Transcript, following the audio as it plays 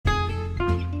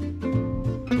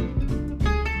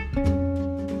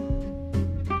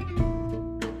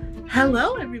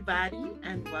Hello, everybody,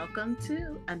 and welcome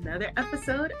to another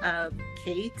episode of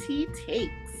KT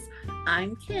Takes.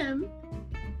 I'm Kim.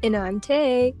 And I'm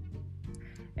Tay.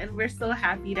 And we're so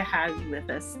happy to have you with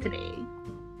us today.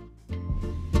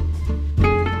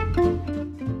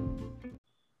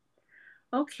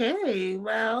 Okay,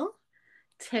 well,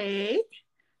 Tay,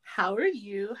 how are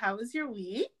you? How was your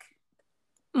week?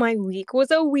 My week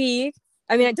was a week.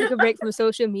 I mean, I took a break from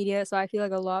social media, so I feel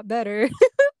like a lot better.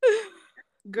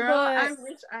 Girl, I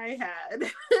wish I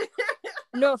had.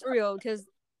 No, for real, because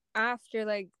after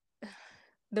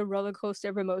the roller coaster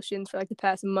of emotions for the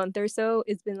past month or so,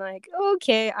 it's been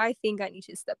okay, I think I need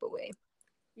to step away.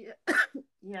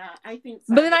 Yeah, I think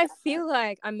so. But then I feel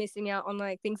like I'm missing out on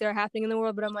things that are happening in the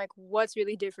world, but I'm like, what's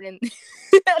really different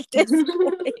at this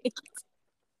point?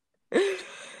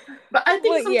 But I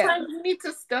think sometimes we need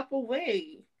to step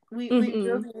away. We really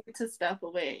need to step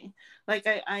away.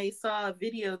 I saw a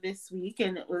video this week,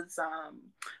 and it was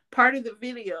part of the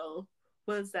video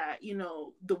was that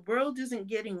the world isn't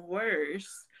getting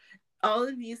worse. All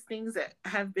of these things that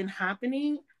have been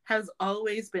happening has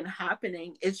always been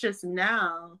happening. It's just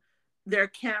now there are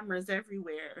cameras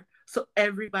everywhere, so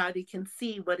everybody can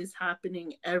see what is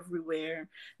happening everywhere,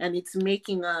 and it's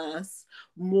making us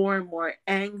more and more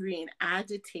angry and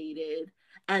agitated,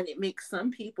 and it makes some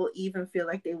people even feel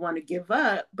like they want to give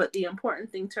up. But the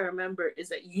important thing to remember is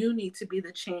that you need to be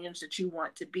the change that you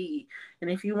want to be, and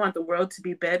if you want the world to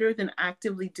be better, then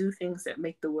actively do things that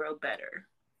make the world better.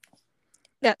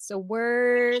 That's a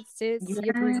word, sis. Yes.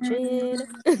 You're preaching.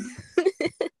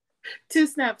 Two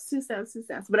snaps.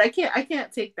 But I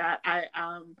can't take that.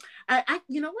 I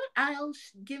you know what? I'll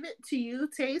give it to you,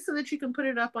 Tay, so that you can put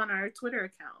it up on our Twitter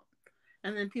account,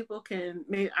 and then people can,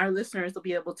 maybe our listeners will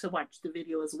be able to watch the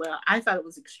video as well. I thought it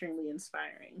was extremely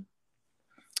inspiring.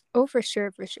 Oh, for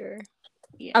sure.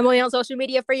 Yeah. I'm only on social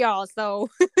media for y'all, so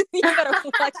you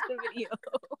gotta watch the video.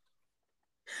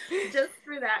 Just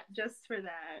for that.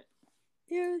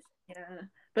 Yes. Yeah.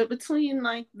 But between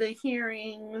the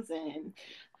hearings and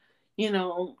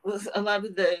a lot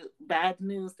of the bad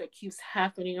news that keeps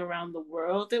happening around the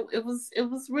world, it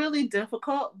was really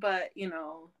difficult. But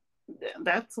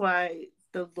that's why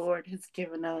the Lord has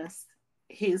given us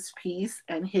his peace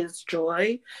and his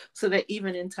joy, so that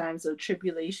even in times of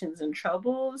tribulations and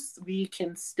troubles, we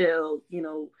can still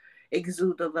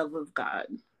exude the love of God.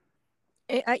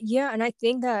 Yeah, and I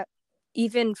think that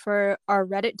even for our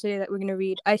Reddit today that we're going to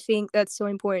read, I think that's so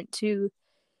important to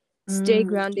stay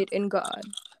grounded in God,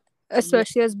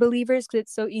 especially as believers, because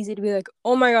it's so easy to be like,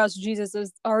 oh my gosh, Jesus,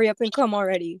 hurry up and come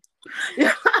already.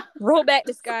 Roll back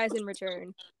the skies and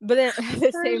return. But then at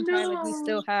the same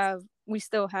time, we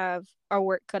still have our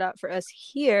work cut out for us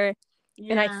here.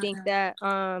 Yeah. And I think that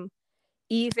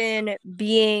even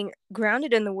being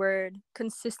grounded in the word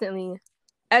consistently,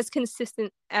 as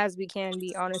consistent as we can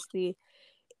be, honestly,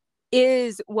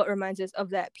 is what reminds us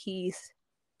of that peace.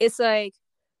 It's like,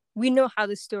 we know how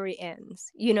the story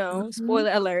ends,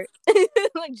 spoiler alert.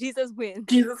 Jesus wins.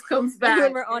 Jesus comes back. And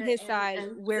when we're on his side,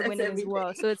 we're winning everything as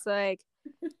well. So it's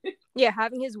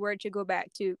having his word to go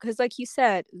back to. Because like you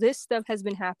said, this stuff has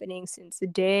been happening since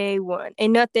day one.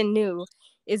 And nothing new.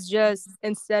 It's just,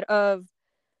 instead of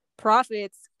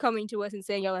prophets coming to us and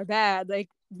saying y'all are bad,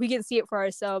 we can see it for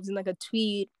ourselves in a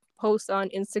tweet, post on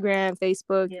Instagram,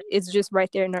 Facebook. Yes. It's just right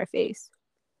there in our face.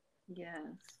 Yes.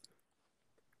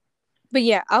 But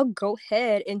yeah, I'll go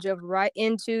ahead and jump right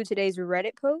into today's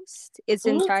Reddit post. It's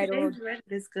entitled... Today's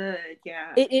Reddit is good,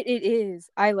 yeah. It is.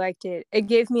 I liked it. It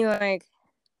gave me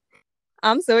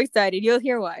I'm so excited. You'll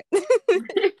hear why.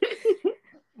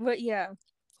 But yeah,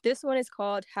 this one is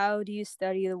called How Do You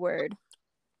Study the Word?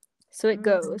 So it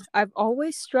goes, I've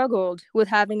always struggled with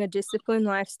having a disciplined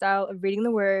lifestyle of reading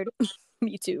the word.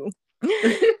 Me too.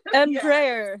 And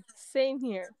prayer. Same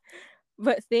here.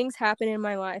 But things happened in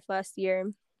my life last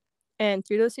year. And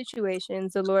through those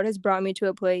situations, the Lord has brought me to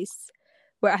a place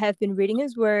where I have been reading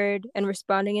his word and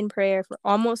responding in prayer for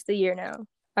almost a year now.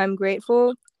 I'm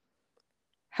grateful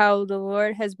how the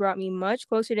Lord has brought me much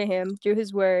closer to him through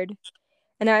his word.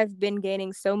 And I've been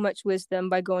gaining so much wisdom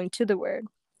by going to the word.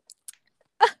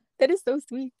 That is so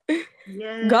sweet.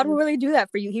 Yes. God will really do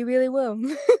that for you. He really will.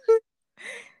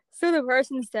 So the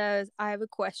person says, I have a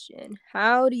question.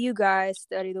 How do you guys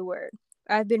study the word?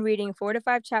 I've been reading 4 to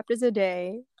 5 chapters a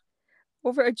day.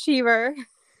 Overachiever.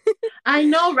 I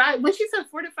know, right? When she said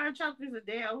 4 to 5 chapters a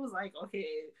day, I was like, okay,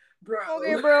 bro.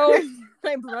 Okay, bro.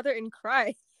 My brother in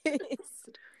Christ.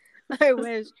 I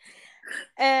wish.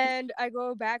 And I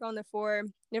go back on the 4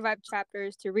 to 5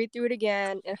 chapters to read through it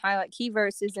again and highlight key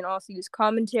verses, and also use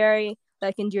commentary,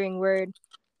 Enduring Word,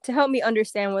 to help me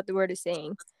understand what the word is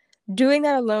saying. Doing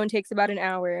that alone takes about an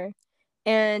hour,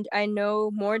 And I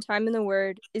know more time in the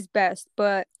Word is best,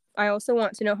 but I also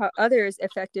want to know how others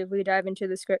effectively dive into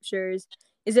the scriptures.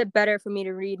 Is it better for me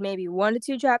to read maybe 1 to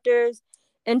 2 chapters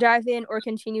and dive in, or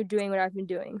continue doing what I've been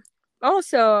doing?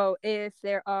 Also, if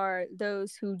there are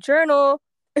those who journal,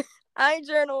 I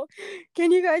journal.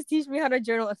 Can you guys teach me how to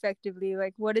journal effectively?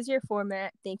 Like, what is your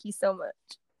format? Thank you so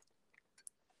much.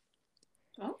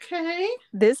 Okay.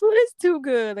 This one is too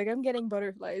good. Like, I'm getting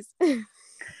butterflies. It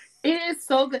is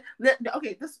so good.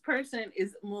 Okay, this person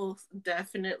is most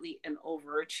definitely an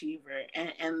overachiever,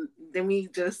 and then we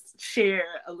just share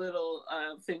a little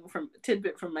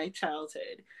tidbit from my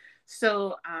childhood.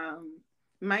 So,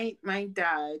 my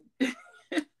dad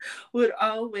would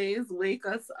always wake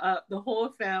us up, the whole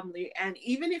family, and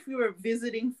even if you were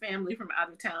visiting family from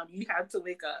out of town, you had to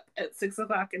wake up at 6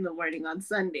 o'clock in the morning on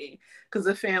Sunday because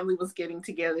the family was getting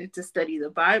together to study the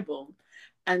Bible.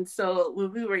 And so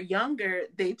when we were younger,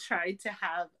 they tried to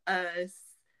have us,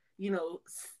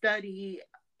 study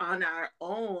on our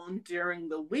own during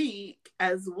the week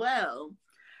as well.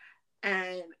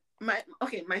 And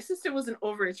my sister was an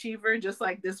overachiever, just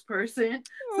like this person.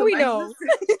 So we know.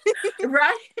 Sister,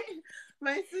 right?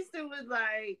 My sister would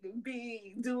like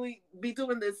be doing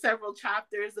the several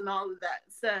chapters and all of that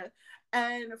stuff.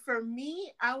 And for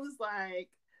me, I was like,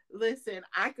 listen,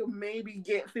 I could maybe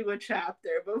get through a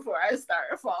chapter before I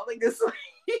start falling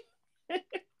asleep.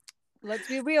 Let's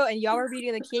be real. And y'all were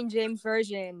reading the King James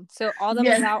Version. So all them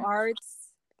thou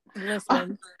arts,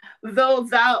 listen. Though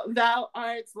thou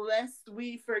arts, lest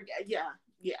we forget.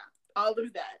 Yeah, all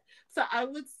of that. So I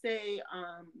would say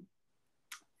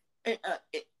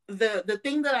the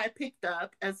thing that I picked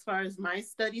up as far as my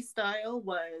study style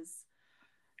was,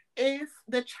 if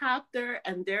the chapter,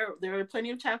 and there are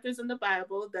plenty of chapters in the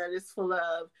Bible that is full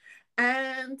of,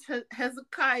 and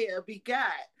Hezekiah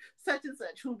begat such and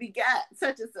such, who begat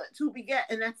such and such, who begat,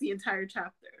 and that's the entire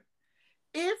chapter.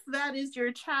 If that is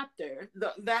your chapter,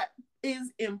 that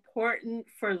is important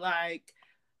for like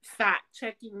fact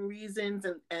checking reasons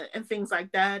and things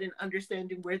like that, and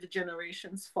understanding where the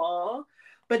generations fall.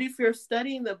 But if you're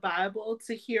studying the Bible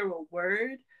to hear a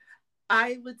word,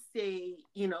 I would say,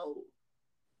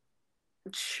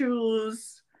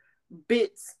 choose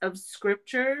bits of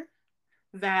scripture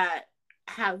that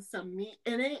have some meat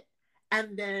in it,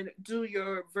 and then do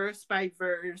your verse by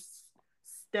verse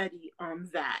study on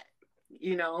that,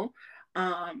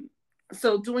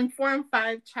 so doing 4 and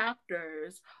 5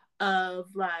 chapters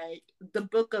of like the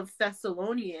book of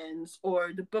Thessalonians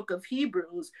or the book of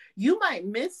Hebrews, you might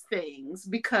miss things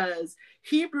because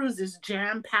Hebrews is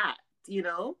jam-packed,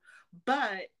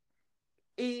 but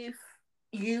if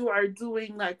you are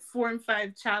doing like 4 and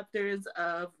 5 chapters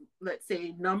of, let's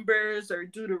say, Numbers or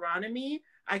Deuteronomy,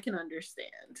 I can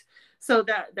understand. So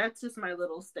that's just my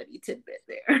little study tidbit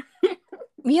there.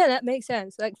 Yeah, that makes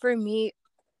sense. Like for me,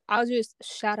 I'll just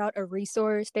shout out a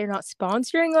resource. They're not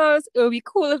sponsoring us. It would be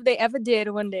cool if they ever did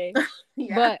one day.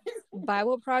 Yeah. But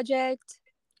Bible Project,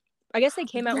 I guess they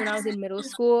came out when I was in middle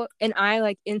school, and I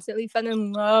like instantly fell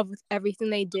in love with everything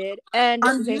they did. And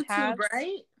on YouTube,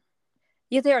 right?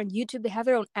 Yeah, they're on YouTube. They have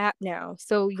their own app now.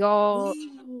 So y'all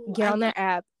get on that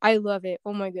app. I love it.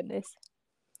 Oh my goodness.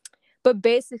 But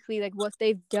basically, like what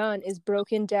they've done is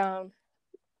broken down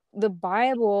the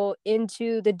Bible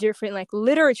into the different like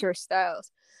literature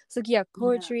styles. So like, you have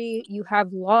poetry, you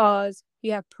have laws,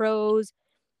 you have prose.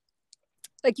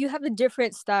 Like you have the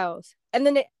different styles. And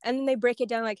then they break it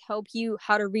down, like help you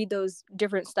how to read those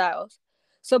different styles.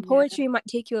 So poetry might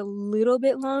take you a little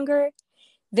bit longer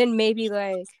than maybe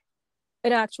like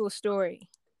an actual story,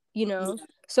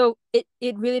 So it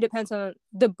really depends on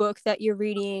the book that you're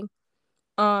reading,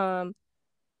 why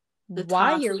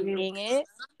you're reading it,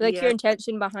 like your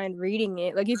intention behind reading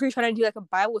it. Like if you're trying to do like a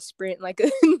Bible sprint, like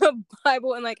the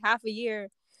Bible in like half a year,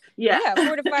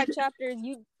 4 to 5 chapters,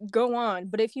 you go on.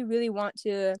 But if you really want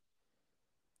to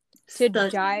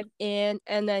dive in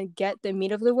and then get the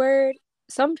meat of the word,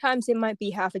 sometimes it might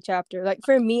be half a chapter. Like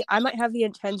for me, I might have the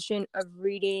intention of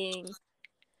reading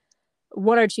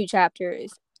 1 or 2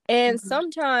 chapters, and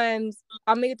sometimes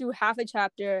I'll make it through half a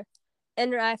chapter,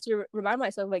 and I have to remind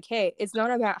myself, like, hey, it's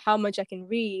not about how much I can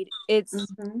read, it's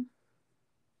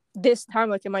this time,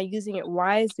 like, am I using it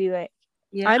wisely? Like,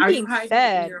 I'm being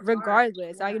fed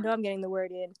regardless. I know I'm getting the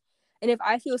word in, and if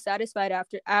I feel satisfied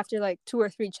after like 2 or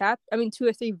 3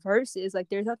 verses, like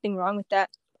there's nothing wrong with that.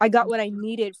 I got what I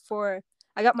needed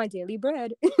I got my daily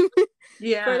bread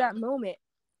for that moment.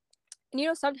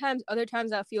 And sometimes other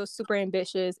times I'll feel super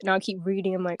ambitious and I'll keep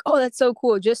reading. I'm like, oh, that's so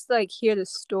cool. Just to, like, hear the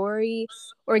story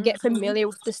or get familiar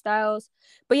with the styles.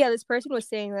 But yeah, this person was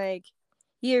saying like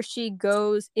he or she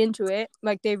goes into it,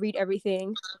 like they read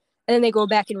everything. and then they go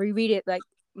back and reread it like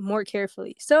more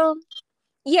carefully. So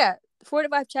yeah, 4 to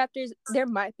 5 chapters, there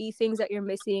might be things that you're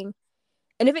missing.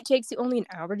 And if it takes you only an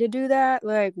hour to do that,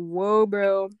 like, whoa,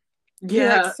 bro, you're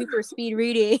like Yeah. super speed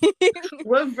reading.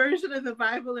 What version of the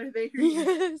Bible are they reading?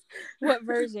 Yes. What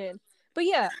version? But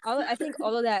yeah, I think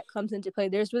all of that comes into play.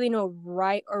 There's really no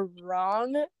right or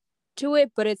wrong to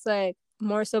it, but it's like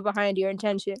more so behind your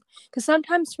intention. Because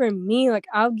sometimes for me, like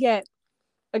I'll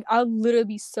literally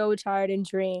be so tired and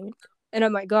drained. And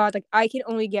I'm like, God, like I can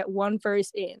only get one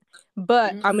verse in.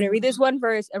 But I'm gonna read this one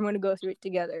verse and we're gonna go through it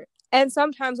together. And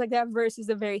sometimes like that verse is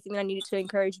the very thing I needed to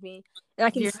encourage me. And I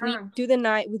can sleep through the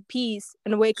night with peace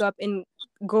and wake up and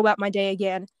go about my day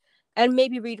again and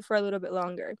maybe read for a little bit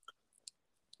longer.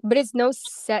 But it's no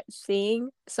set thing.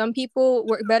 Some people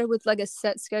work better with like a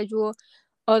set schedule.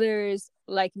 Others,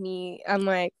 like me, I'm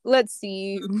like, let's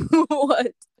see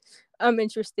what I'm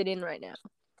interested in right now.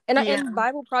 And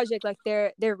Bible Project, like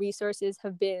their resources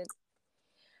have been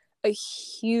a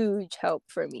huge help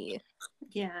for me.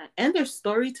 Yeah, and their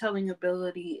storytelling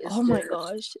ability is my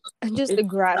gosh. And just the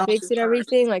graphics and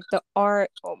everything, like the art,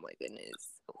 oh my goodness.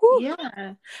 Whew.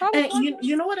 Yeah. And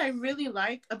you know what I really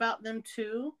like about them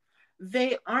too?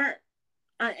 They aren't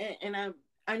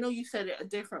I know you said it a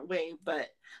different way, but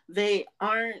they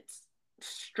aren't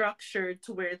structured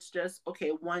to where it's just okay,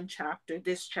 one chapter,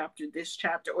 this chapter,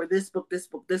 or this book, this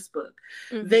book, this book.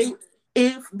 Mm-hmm.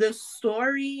 If the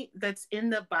story that's in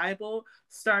the Bible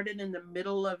started in the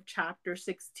middle of chapter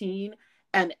 16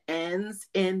 and ends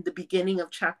in the beginning of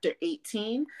chapter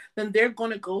 18, then they're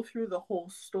going to go through the whole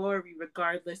story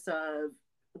regardless of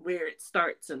where it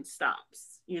starts and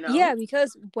stops, you know? Yeah,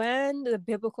 because when the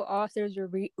biblical authors were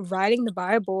writing the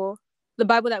Bible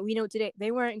that we know today,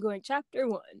 they weren't going chapter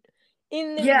 1.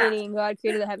 In the beginning, God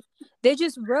created the heaven. They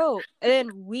just wrote, and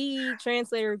then we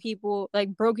translator people like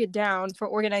broke it down for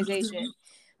organization.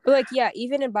 Mm-hmm. But like, yeah,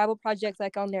 even in Bible Projects,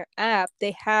 like on their app,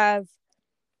 they have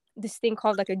this thing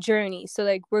called like a journey. So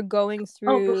like we're going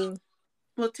through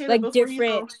Taylor, like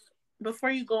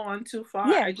before you go on too far,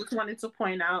 I just wanted to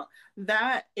point out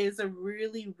that is a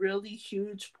really, really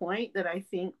huge point that I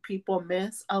think people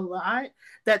miss a lot,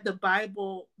 that the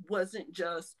Bible wasn't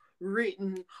just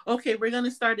written, okay, we're going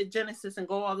to start at Genesis and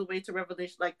go all the way to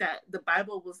Revelation like that. The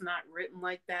Bible was not written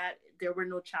like that. There were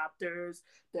no chapters,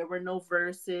 there were no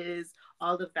verses,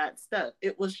 all of that stuff.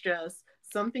 It was just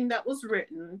something that was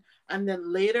written, and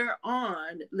then later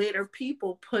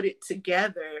people put it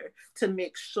together to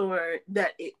make sure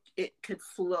that it could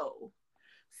flow.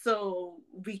 So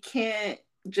we can't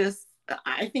just,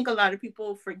 I think a lot of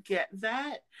people forget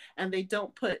that, and they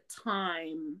don't put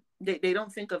time, they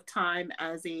don't think of time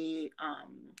as a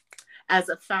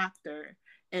factor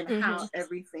in how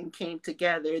everything came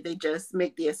together. They just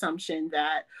make the assumption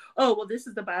that, oh, well, this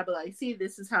is the Bible I see,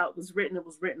 this is how it was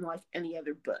written like any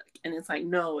other book. And it's like,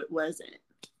 no, it wasn't.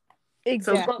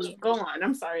 Exactly. So go on.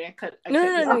 I'm sorry, I cut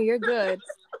No, you're good.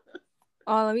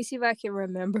 Let me see if I can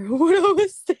remember what I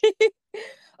was saying.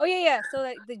 Oh yeah. So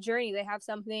like the journey, they have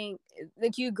something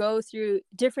like you go through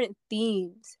different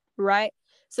themes, right?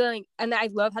 So like, and I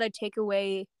love how to take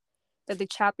away like the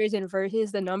chapters and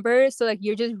verses, the numbers. So like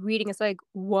you're just reading, it's like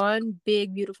one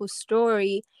big beautiful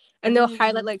story, and they'll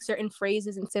highlight like certain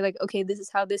phrases and say like, okay, this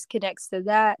is how this connects to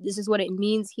that. This is what it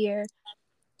means here.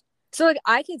 So like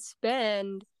I could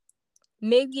spend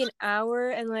maybe an hour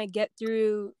and like get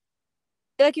through.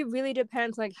 Like it really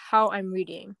depends like how I'm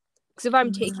reading. Because if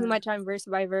I'm taking my time verse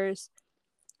by verse,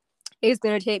 it's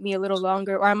gonna take me a little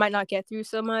longer, or I might not get through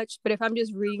so much. But if I'm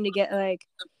just reading to get like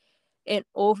an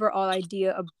overall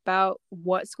idea about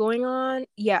what's going on,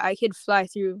 yeah, I could fly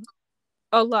through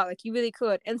a lot. Like you really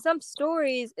could. And some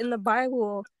stories in the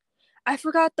Bible, I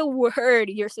forgot the word.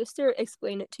 Your sister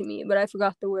explained it to me, but I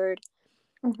forgot the word.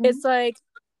 It's like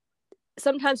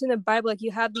sometimes in the Bible, like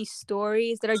you have these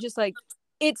stories that are just like,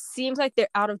 it seems like they're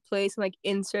out of place and like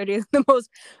inserted in the most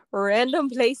random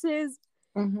places.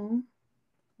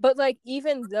 But like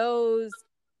even those,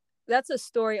 that's a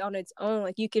story on its own.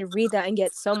 Like you can read that and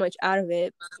get so much out of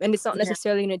it, and it's not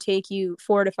necessarily going to take you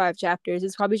 4 to 5 chapters.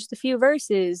 It's probably just a few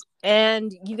verses,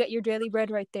 and you get your daily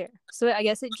bread right there. So I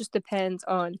guess it just depends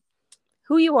on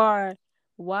who you are,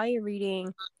 why you're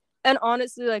reading, and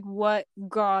honestly, like what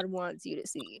God wants you to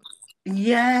see.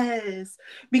 Yes,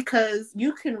 because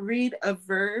you can read a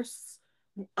verse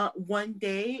one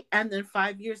day and then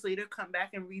 5 years later come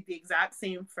back and read the exact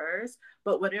same verse,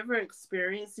 but whatever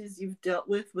experiences you've dealt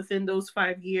with within those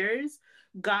 5 years,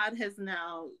 God has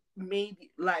now made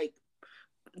like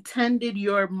tended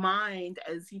your mind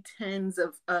as he tends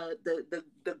of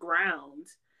the ground,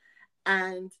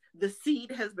 and the seed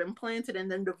has been planted,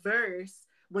 and then the verse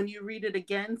when you read it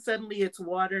again, suddenly it's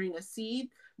watering a seed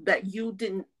that you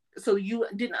didn't, so you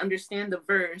didn't understand the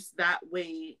verse that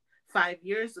way 5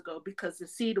 years ago because the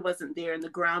seed wasn't there and the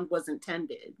ground wasn't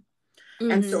tended.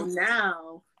 And so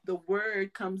now the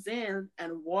word comes in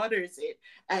and waters it,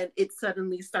 and it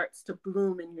suddenly starts to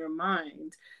bloom in your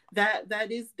mind.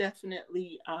 That is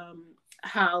definitely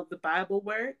how the Bible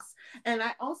works. And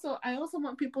I also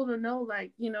want people to know,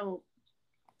 like,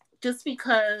 just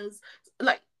because,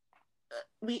 like,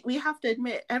 we have to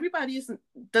admit everybody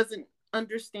doesn't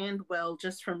understand well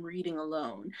just from reading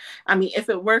alone. I mean, if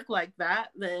it worked like that,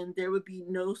 then there would be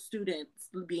no students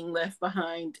being left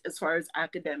behind as far as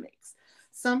academics.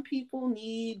 Some people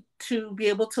need to be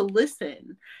able to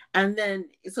listen. And then,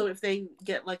 so if they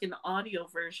get like an audio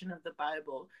version of the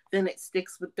Bible, then it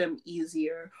sticks with them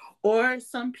easier. Or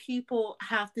some people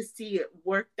have to see it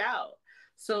worked out.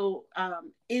 So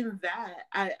in that,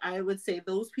 I would say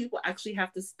those people actually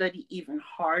have to study even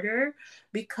harder,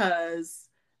 because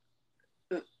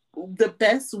the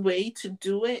best way to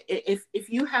do it, if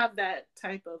you have that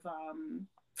type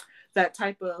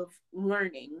of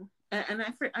learning, and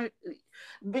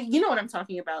but you know what I'm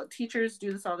talking about. Teachers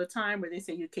do this all the time, where they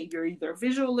say, okay, you're either a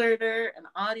visual learner, an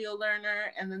audio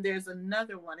learner, and then there's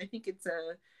another one. I think it's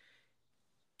a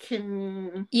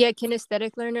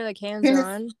kinesthetic learner, like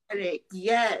hands-on.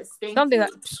 Yes, thank Something you.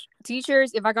 like,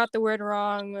 teachers, if I got the word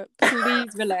wrong,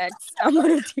 please relax. I'm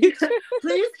not a teacher.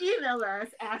 Please email us.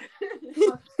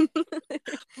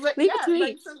 But Leave yeah, a tweet.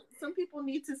 like some people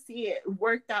need to see it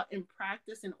worked out in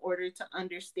practice in order to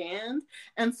understand.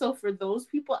 And so for those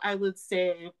people, I would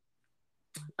say,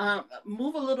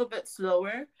 move a little bit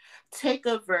slower, take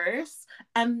a verse,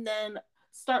 and then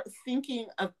start thinking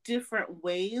of different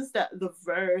ways that the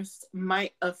verse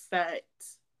might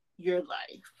affect your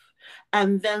life.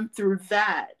 And then through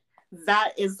that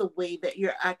is the way that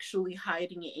you're actually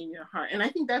hiding it in your heart. And I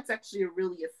think that's actually a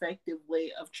really effective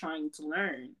way of trying to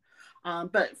learn.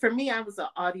 But for me, I was an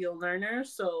audio learner,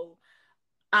 so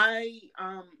I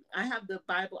have the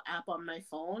Bible app on my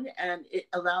phone, and it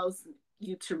allows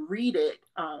you to read it.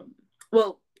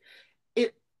 Well,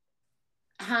 it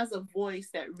has a voice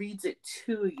that reads it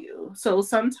to you. So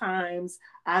sometimes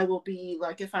I will be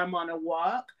like, if I'm on a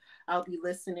walk, I'll be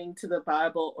listening to the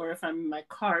Bible, or if I'm in my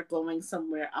car going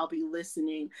somewhere, I'll be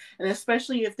listening. And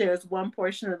especially if there's one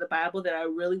portion of the Bible that I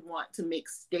really want to make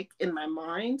stick in my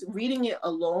mind, reading it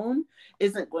alone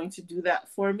isn't going to do that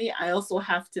for me. I also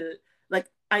have to, like,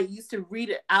 I used to read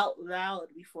it out loud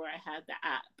before I had the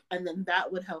app, and then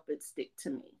that would help it stick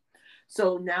to me.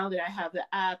 So now that I have the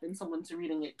app and someone's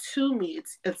reading it to me,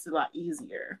 it's a lot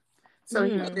easier. So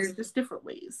there's just different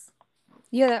ways.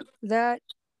 Yeah,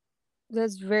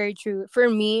 that's very true. For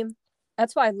me,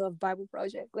 that's why I love Bible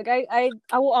Project. Like I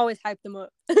will always hype them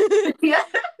up. Yeah.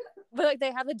 But like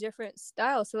they have a different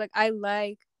style. So like I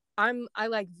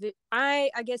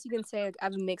guess you can say, like, I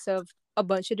have a mix of a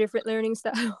bunch of different learning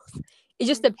styles. It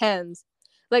just depends.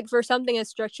 Like for something as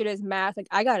structured as math, like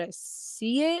I gotta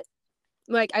see it.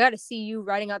 Like I gotta see you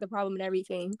writing out the problem and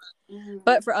everything.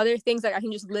 But for other things, like I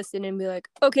can just listen and be like,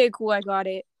 okay, cool, I got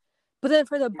it. But then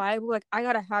for the Bible, like I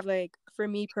gotta have, like, for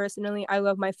me personally, I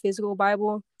love my physical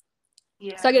Bible.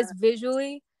 Yeah. So I guess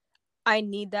visually, I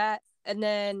need that. And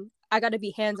then I gotta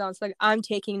be hands-on. So like I'm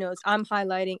taking notes, I'm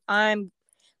highlighting, I'm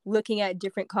looking at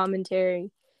different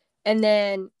commentary. And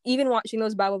then even watching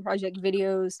those Bible Project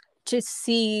videos to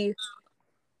see,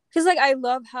 because like I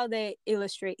love how they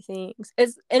illustrate things.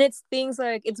 It's things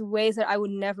like, it's ways that I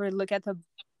would never look at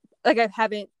I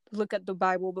haven't looked at the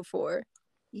Bible before.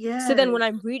 Yeah. So then when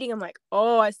I'm reading, I'm like,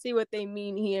 oh, I see what they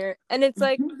mean here. And it's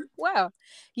like, wow,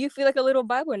 you feel like a little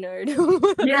Bible nerd.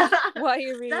 Yeah. While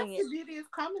you're reading it. That's the beauty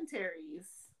of commentaries.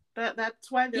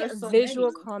 That's why there's so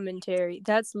visual many. Commentary.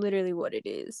 That's literally what it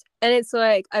is. And it's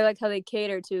like, I like how they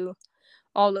cater to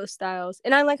all those styles.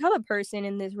 And I like how the person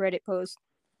in this Reddit post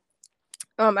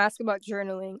ask about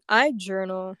journaling. I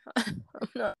journal. I'm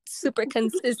not super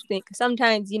consistent.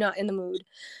 Sometimes you're not in the mood.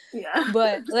 Yeah.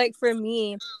 But like for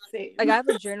me, like I have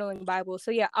a journaling Bible.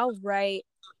 So yeah, I'll write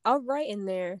in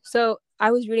there. So I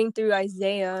was reading through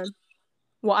Isaiah.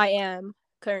 Well, I am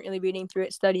currently reading through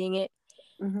it, studying it.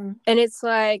 And it's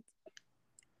like,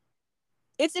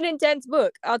 it's an intense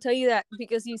book. I'll tell you that,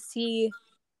 because you see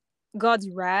God's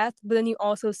wrath, but then you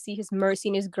also see his mercy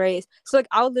and his grace. So like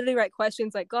I'll literally write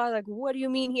questions like, God, like, what do you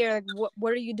mean here? Like,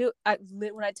 what are you doing?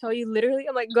 When I tell you, literally,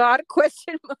 I'm like, God,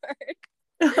 question mark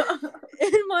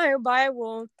in my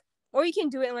Bible. Or you can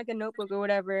do it in like a notebook or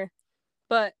whatever.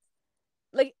 But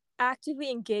like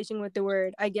actively engaging with the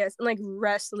word, I guess, and like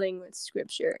wrestling with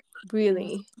scripture.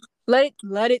 Really. Let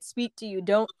it speak to you.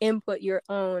 Don't input your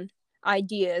own.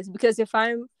 ideas. Because if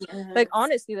I'm like, Yes.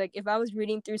 honestly, like if I was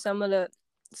reading through some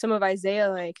of Isaiah,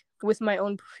 like with my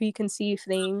own preconceived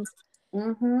things, I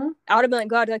would have been like,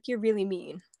 God, like you're really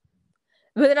mean.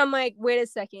 But then I'm like, wait a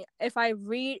second. If I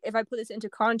put this into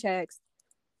context,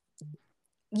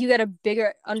 you get a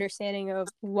bigger understanding of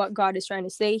what God is trying to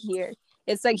say here.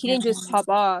 It's like he didn't just pop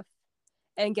off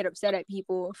and get upset at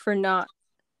people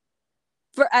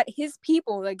at his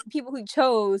people, like people who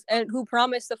chose and who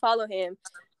promised to follow him.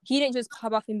 He didn't just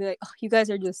pop off and be like, oh, you guys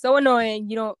are just so annoying.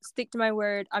 You don't stick to my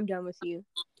word. I'm done with you.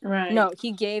 Right. No,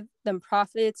 he gave them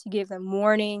prophets. He gave them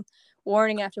warning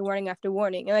after warning after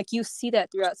warning. And like you see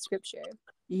that throughout scripture.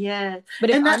 Yeah. But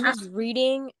if I'm just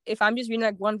reading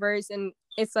like one verse and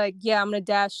it's like, yeah, I'm going to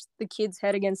dash the kid's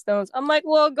head against stones. I'm like,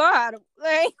 well, God,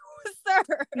 like,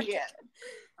 sir. Yeah.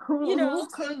 Who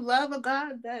could love a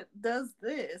God that does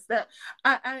this? That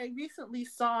I recently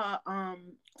saw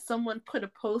someone put a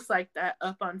post like that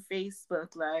up on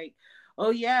Facebook, like, oh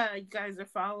yeah, you guys are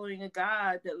following a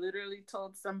God that literally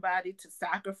told somebody to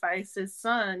sacrifice his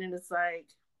son, and it's like,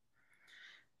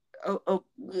 oh,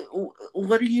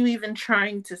 what are you even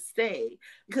trying to say?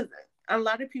 Because a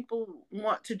lot of people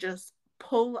want to just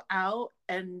pull out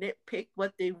and nitpick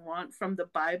what they want from the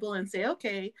Bible and say,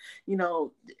 okay,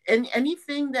 and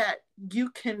anything that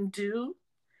you can do,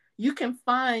 you can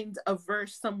find a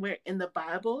verse somewhere in the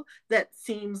Bible that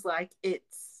seems like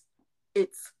it's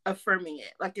affirming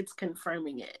it, like it's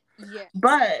confirming it. Yeah.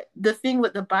 But the thing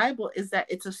with the Bible is that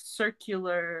it's a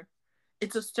circular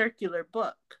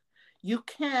book. You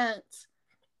can't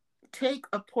take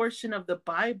a portion of the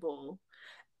Bible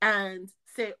and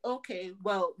say, okay,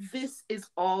 well, this is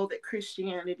all that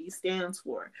Christianity stands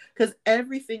for, because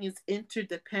everything is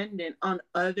interdependent on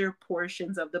other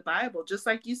portions of the Bible, just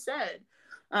like you said,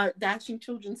 dashing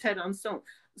children's head on stone.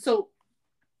 So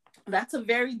that's a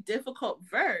very difficult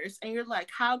verse, and you're like,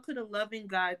 how could a loving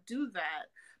God do that?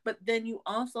 But then you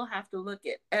also have to look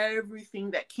at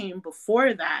everything that came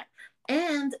before that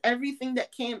and everything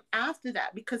that came after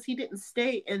that, because he didn't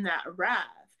stay in that wrath.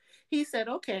 He said,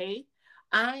 okay,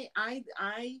 I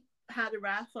had a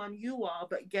wrath on you all,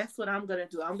 but guess what I'm going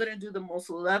to do? I'm going to do the most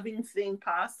loving thing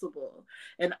possible.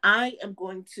 And I am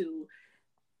going to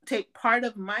take part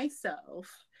of myself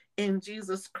in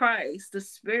Jesus Christ, the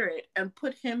Spirit, and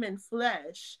put him in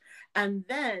flesh. And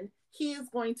then he is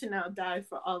going to now die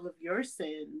for all of your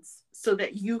sins so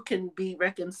that you can be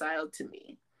reconciled to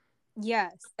me.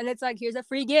 Yes. And it's like, here's a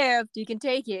free gift. You can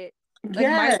take it. Like,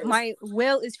 yes. my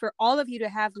will is for all of you to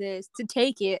have this, to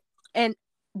take it and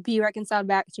be reconciled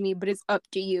back to me, but it's up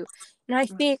to you. And I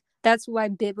think that's why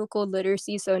biblical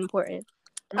literacy is so important.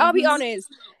 I'll be honest,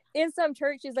 in some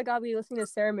churches, like, I'll be listening to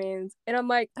sermons and I'm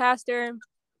like, Pastor,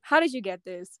 how did you get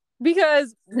this?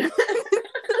 Because if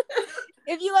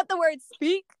you let the word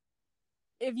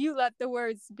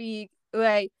speak,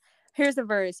 like, here's the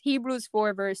verse, Hebrews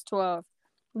 4 verse 12.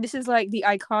 This is like the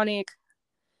iconic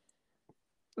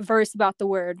verse about the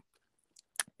word.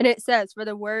 And it says, for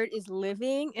the word is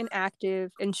living and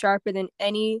active and sharper than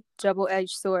any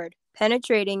double-edged sword,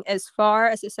 penetrating as far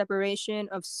as the separation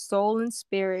of soul and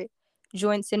spirit,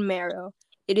 joints and marrow.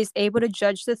 It is able to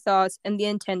judge the thoughts and the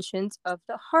intentions of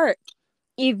the heart.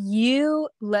 If you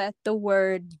let the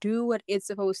word do what it's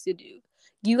supposed to do,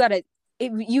 you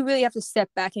really have to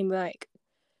step back and be like,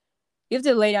 you have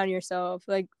to lay down yourself.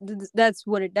 Like, that's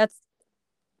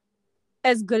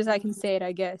as good as I can say it,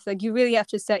 I guess. Like, you really have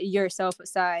to set yourself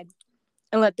aside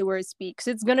and let the word speak, because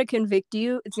it's going to convict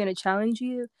you, it's going to challenge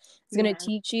you, it's going to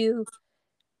teach you.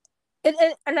 And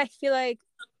I feel like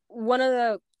one of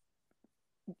the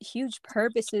huge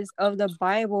purposes of the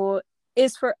Bible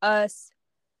is for us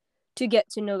to get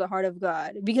to know the heart of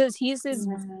God, because he's this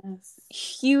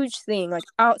huge thing, like,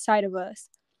 outside of us,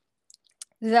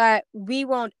 that we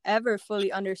won't ever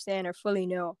fully understand or fully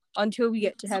know until we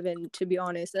get to heaven, to be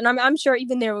honest. And I'm sure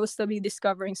even there we'll still be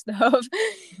discovering stuff.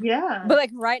 Yeah. But like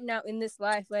right now in this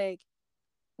life, like,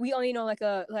 we only know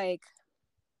like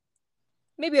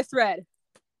maybe a thread,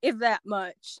 if that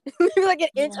much. Maybe like an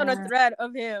inch on a thread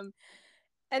of him.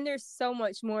 And there's so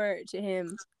much more to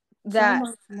him that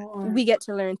we get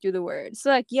to learn through the word.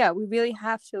 So like, yeah, we really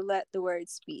have to let the word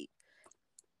speak.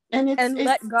 And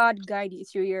let God guide you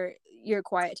through your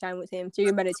quiet time with him, through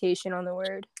your meditation on the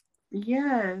word.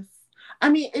 Yes. I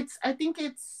mean, I think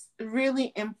it's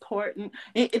really important.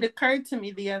 It occurred to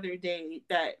me the other day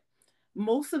that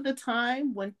most of the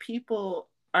time when people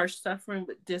are suffering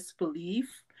with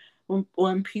disbelief,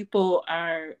 when people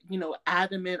are,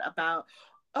 adamant about,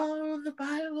 oh, the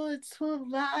Bible, it's full of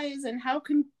lies, and how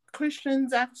can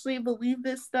Christians actually believe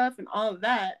this stuff and all of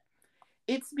that,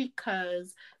 It's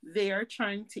because they are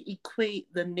trying to equate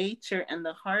the nature and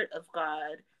the heart of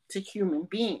God to human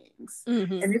beings.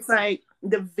 And it's like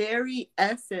the very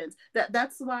essence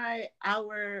that's why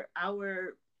our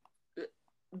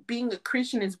being a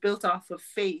Christian is built off of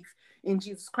faith in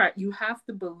Jesus Christ. You have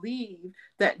to believe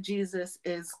that Jesus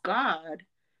is God.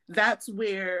 That's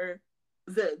where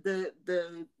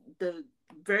the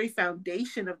very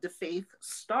foundation of the faith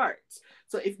starts.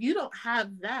 So if you don't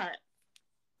have that,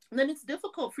 then it's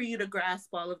difficult for you to grasp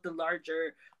all of the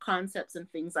larger concepts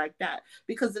and things like that.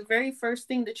 Because the very first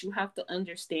thing that you have to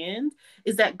understand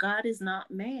is that God is not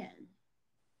man.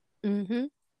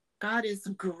 God is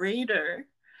greater.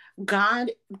 God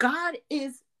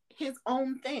is his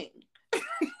own thing.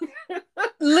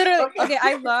 Literally, okay,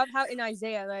 I love how in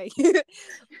Isaiah, like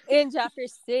in chapter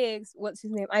 6, what's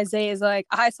his name? Isaiah is like,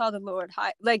 I saw the Lord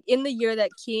high, like in the year that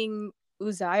King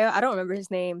Uzziah, I don't remember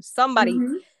his name, somebody,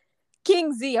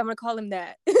 King Z, I'm gonna call him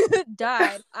that,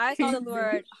 died. I saw the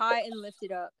Lord high and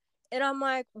lifted up. And I'm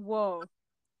like, whoa.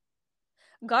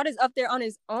 God is up there on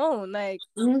his own. Like,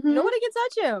 nobody can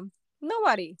touch him.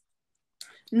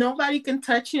 Nobody can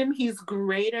touch him. He's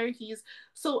greater. He's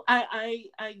so I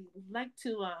like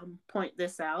to point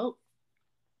this out.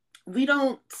 We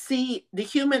don't see, the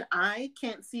human eye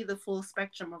can't see the full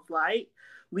spectrum of light.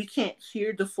 We can't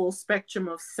hear the full spectrum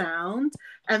of sound.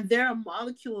 And there are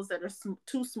molecules that are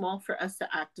too small for us to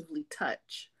actively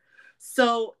touch.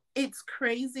 So it's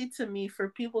crazy to me for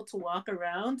people to walk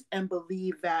around and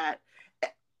believe that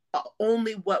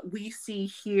only what we see,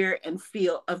 hear, and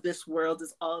feel of this world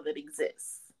is all that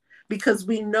exists. Because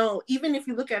we know, even if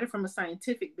you look at it from a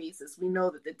scientific basis, we know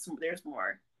that there's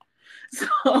more. So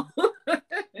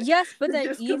yes, but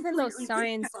then even those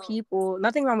science people,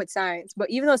 nothing wrong with science, but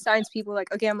even those science people, like,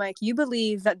 okay, I'm like, you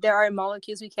believe that there are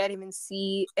molecules we can't even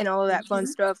see and all of that fun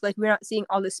stuff. Like, we're not seeing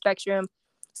all the spectrum.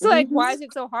 So, like, why is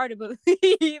it so hard to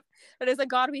believe that there's a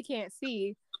God we can't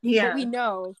see, but we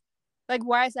know? Like,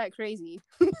 why is that crazy?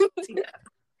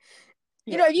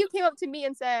 You know, if you came up to me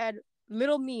and said,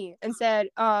 little me, and said,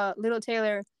 little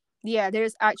Taylor, yeah,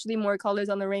 there's actually more colors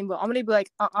on the rainbow, I'm gonna be like,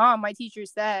 my teacher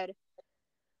said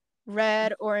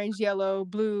red, orange, yellow,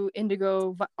 blue,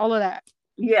 indigo, all of that.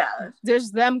 Yeah.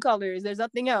 There's them colors. There's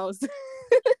nothing else.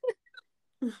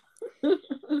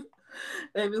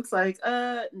 And it's like,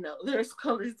 no, there's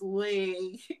colors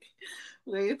way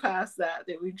past that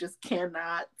we just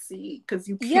cannot see, because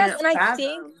you can't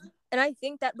fathom. And I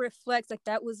think that reflects, like,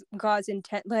 that was God's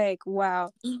intent. Like,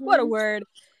 wow, what a word.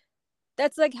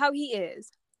 That's like how he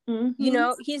is. You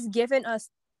know, he's given us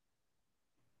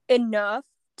enough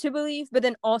to believe, but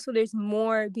then also there's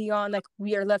more beyond. Like,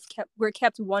 we're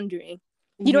kept wondering.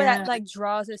 You know, that like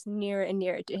draws us nearer and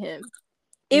nearer to him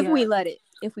if we let it.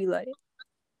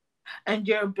 And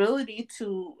your ability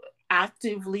to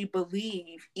actively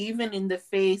believe, even in the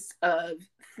face of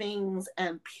things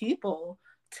and people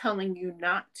telling you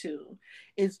not to,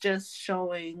 is just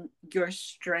showing your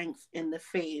strength in the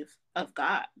faith of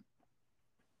God.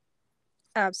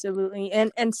 Absolutely.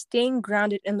 And staying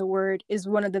grounded in the word is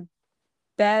one of the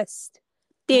best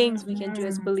things we can do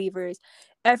as believers.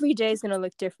 Every day is going to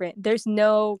look different. There's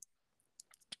no,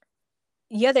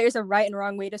 there is a right and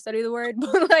wrong way to study the word,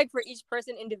 but like for each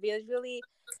person individually,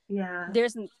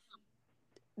 there's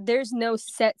no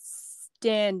set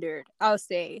standard, I'll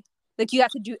say. Like, you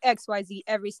have to do XYZ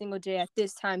every single day at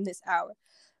this time, this hour.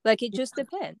 Like, it just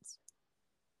depends.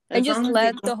 And just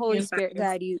let the Holy Spirit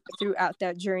guide you throughout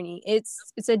that journey. It's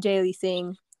a daily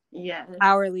thing.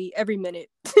 Hourly, every minute.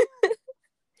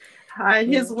 Hide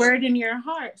his word in your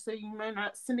heart so you may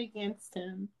not sin against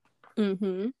him.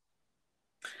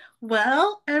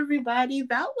 Well, everybody,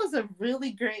 that was a really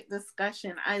great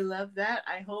discussion. I love that.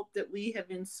 I hope that we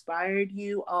have inspired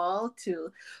you all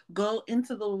to go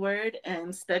into the word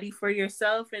and study for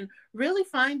yourself and really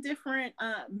find different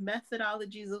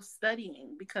methodologies of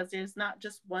studying, because there's not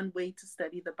just one way to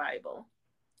study the Bible.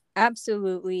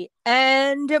 Absolutely.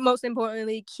 And most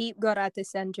importantly, keep God at the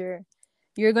center.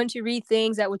 You're going to read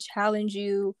things that will challenge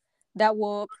you, that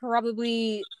will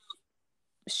probably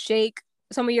shake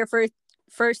some of your first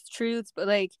truths, but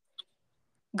like,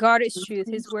 God is truth.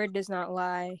 His word does not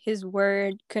lie. His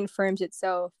word confirms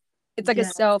itself. It's like a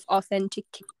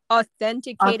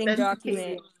authenticating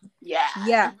document.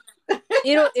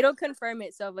 It'll confirm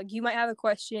itself. Like, you might have a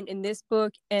question in this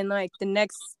book, and like the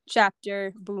next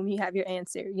chapter, boom, you have your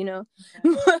answer, you know.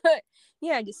 But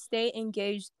just stay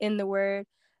engaged in the word.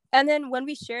 And then when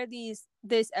we share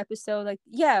this episode, like,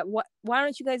 why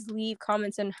don't you guys leave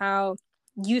comments on how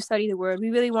you study the word? We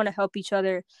really want to help each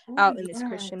other out in this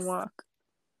Christian walk.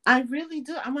 I really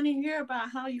do. I want to hear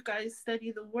about how you guys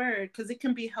study the word because it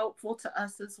can be helpful to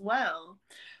us as well.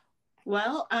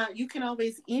 Well, you can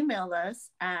always email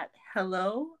us at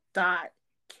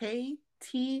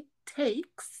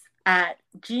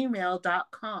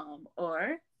hello.kttakes@gmail.com,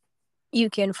 or You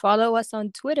can follow us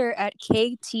on Twitter at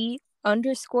KT_takes.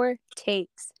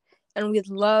 And we'd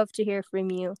love to hear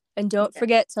from you. And don't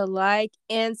forget to like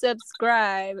and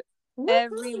subscribe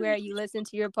everywhere you listen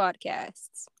to your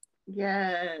podcasts.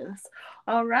 Yes.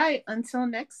 All right. Until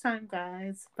next time,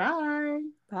 guys. Bye.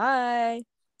 Bye.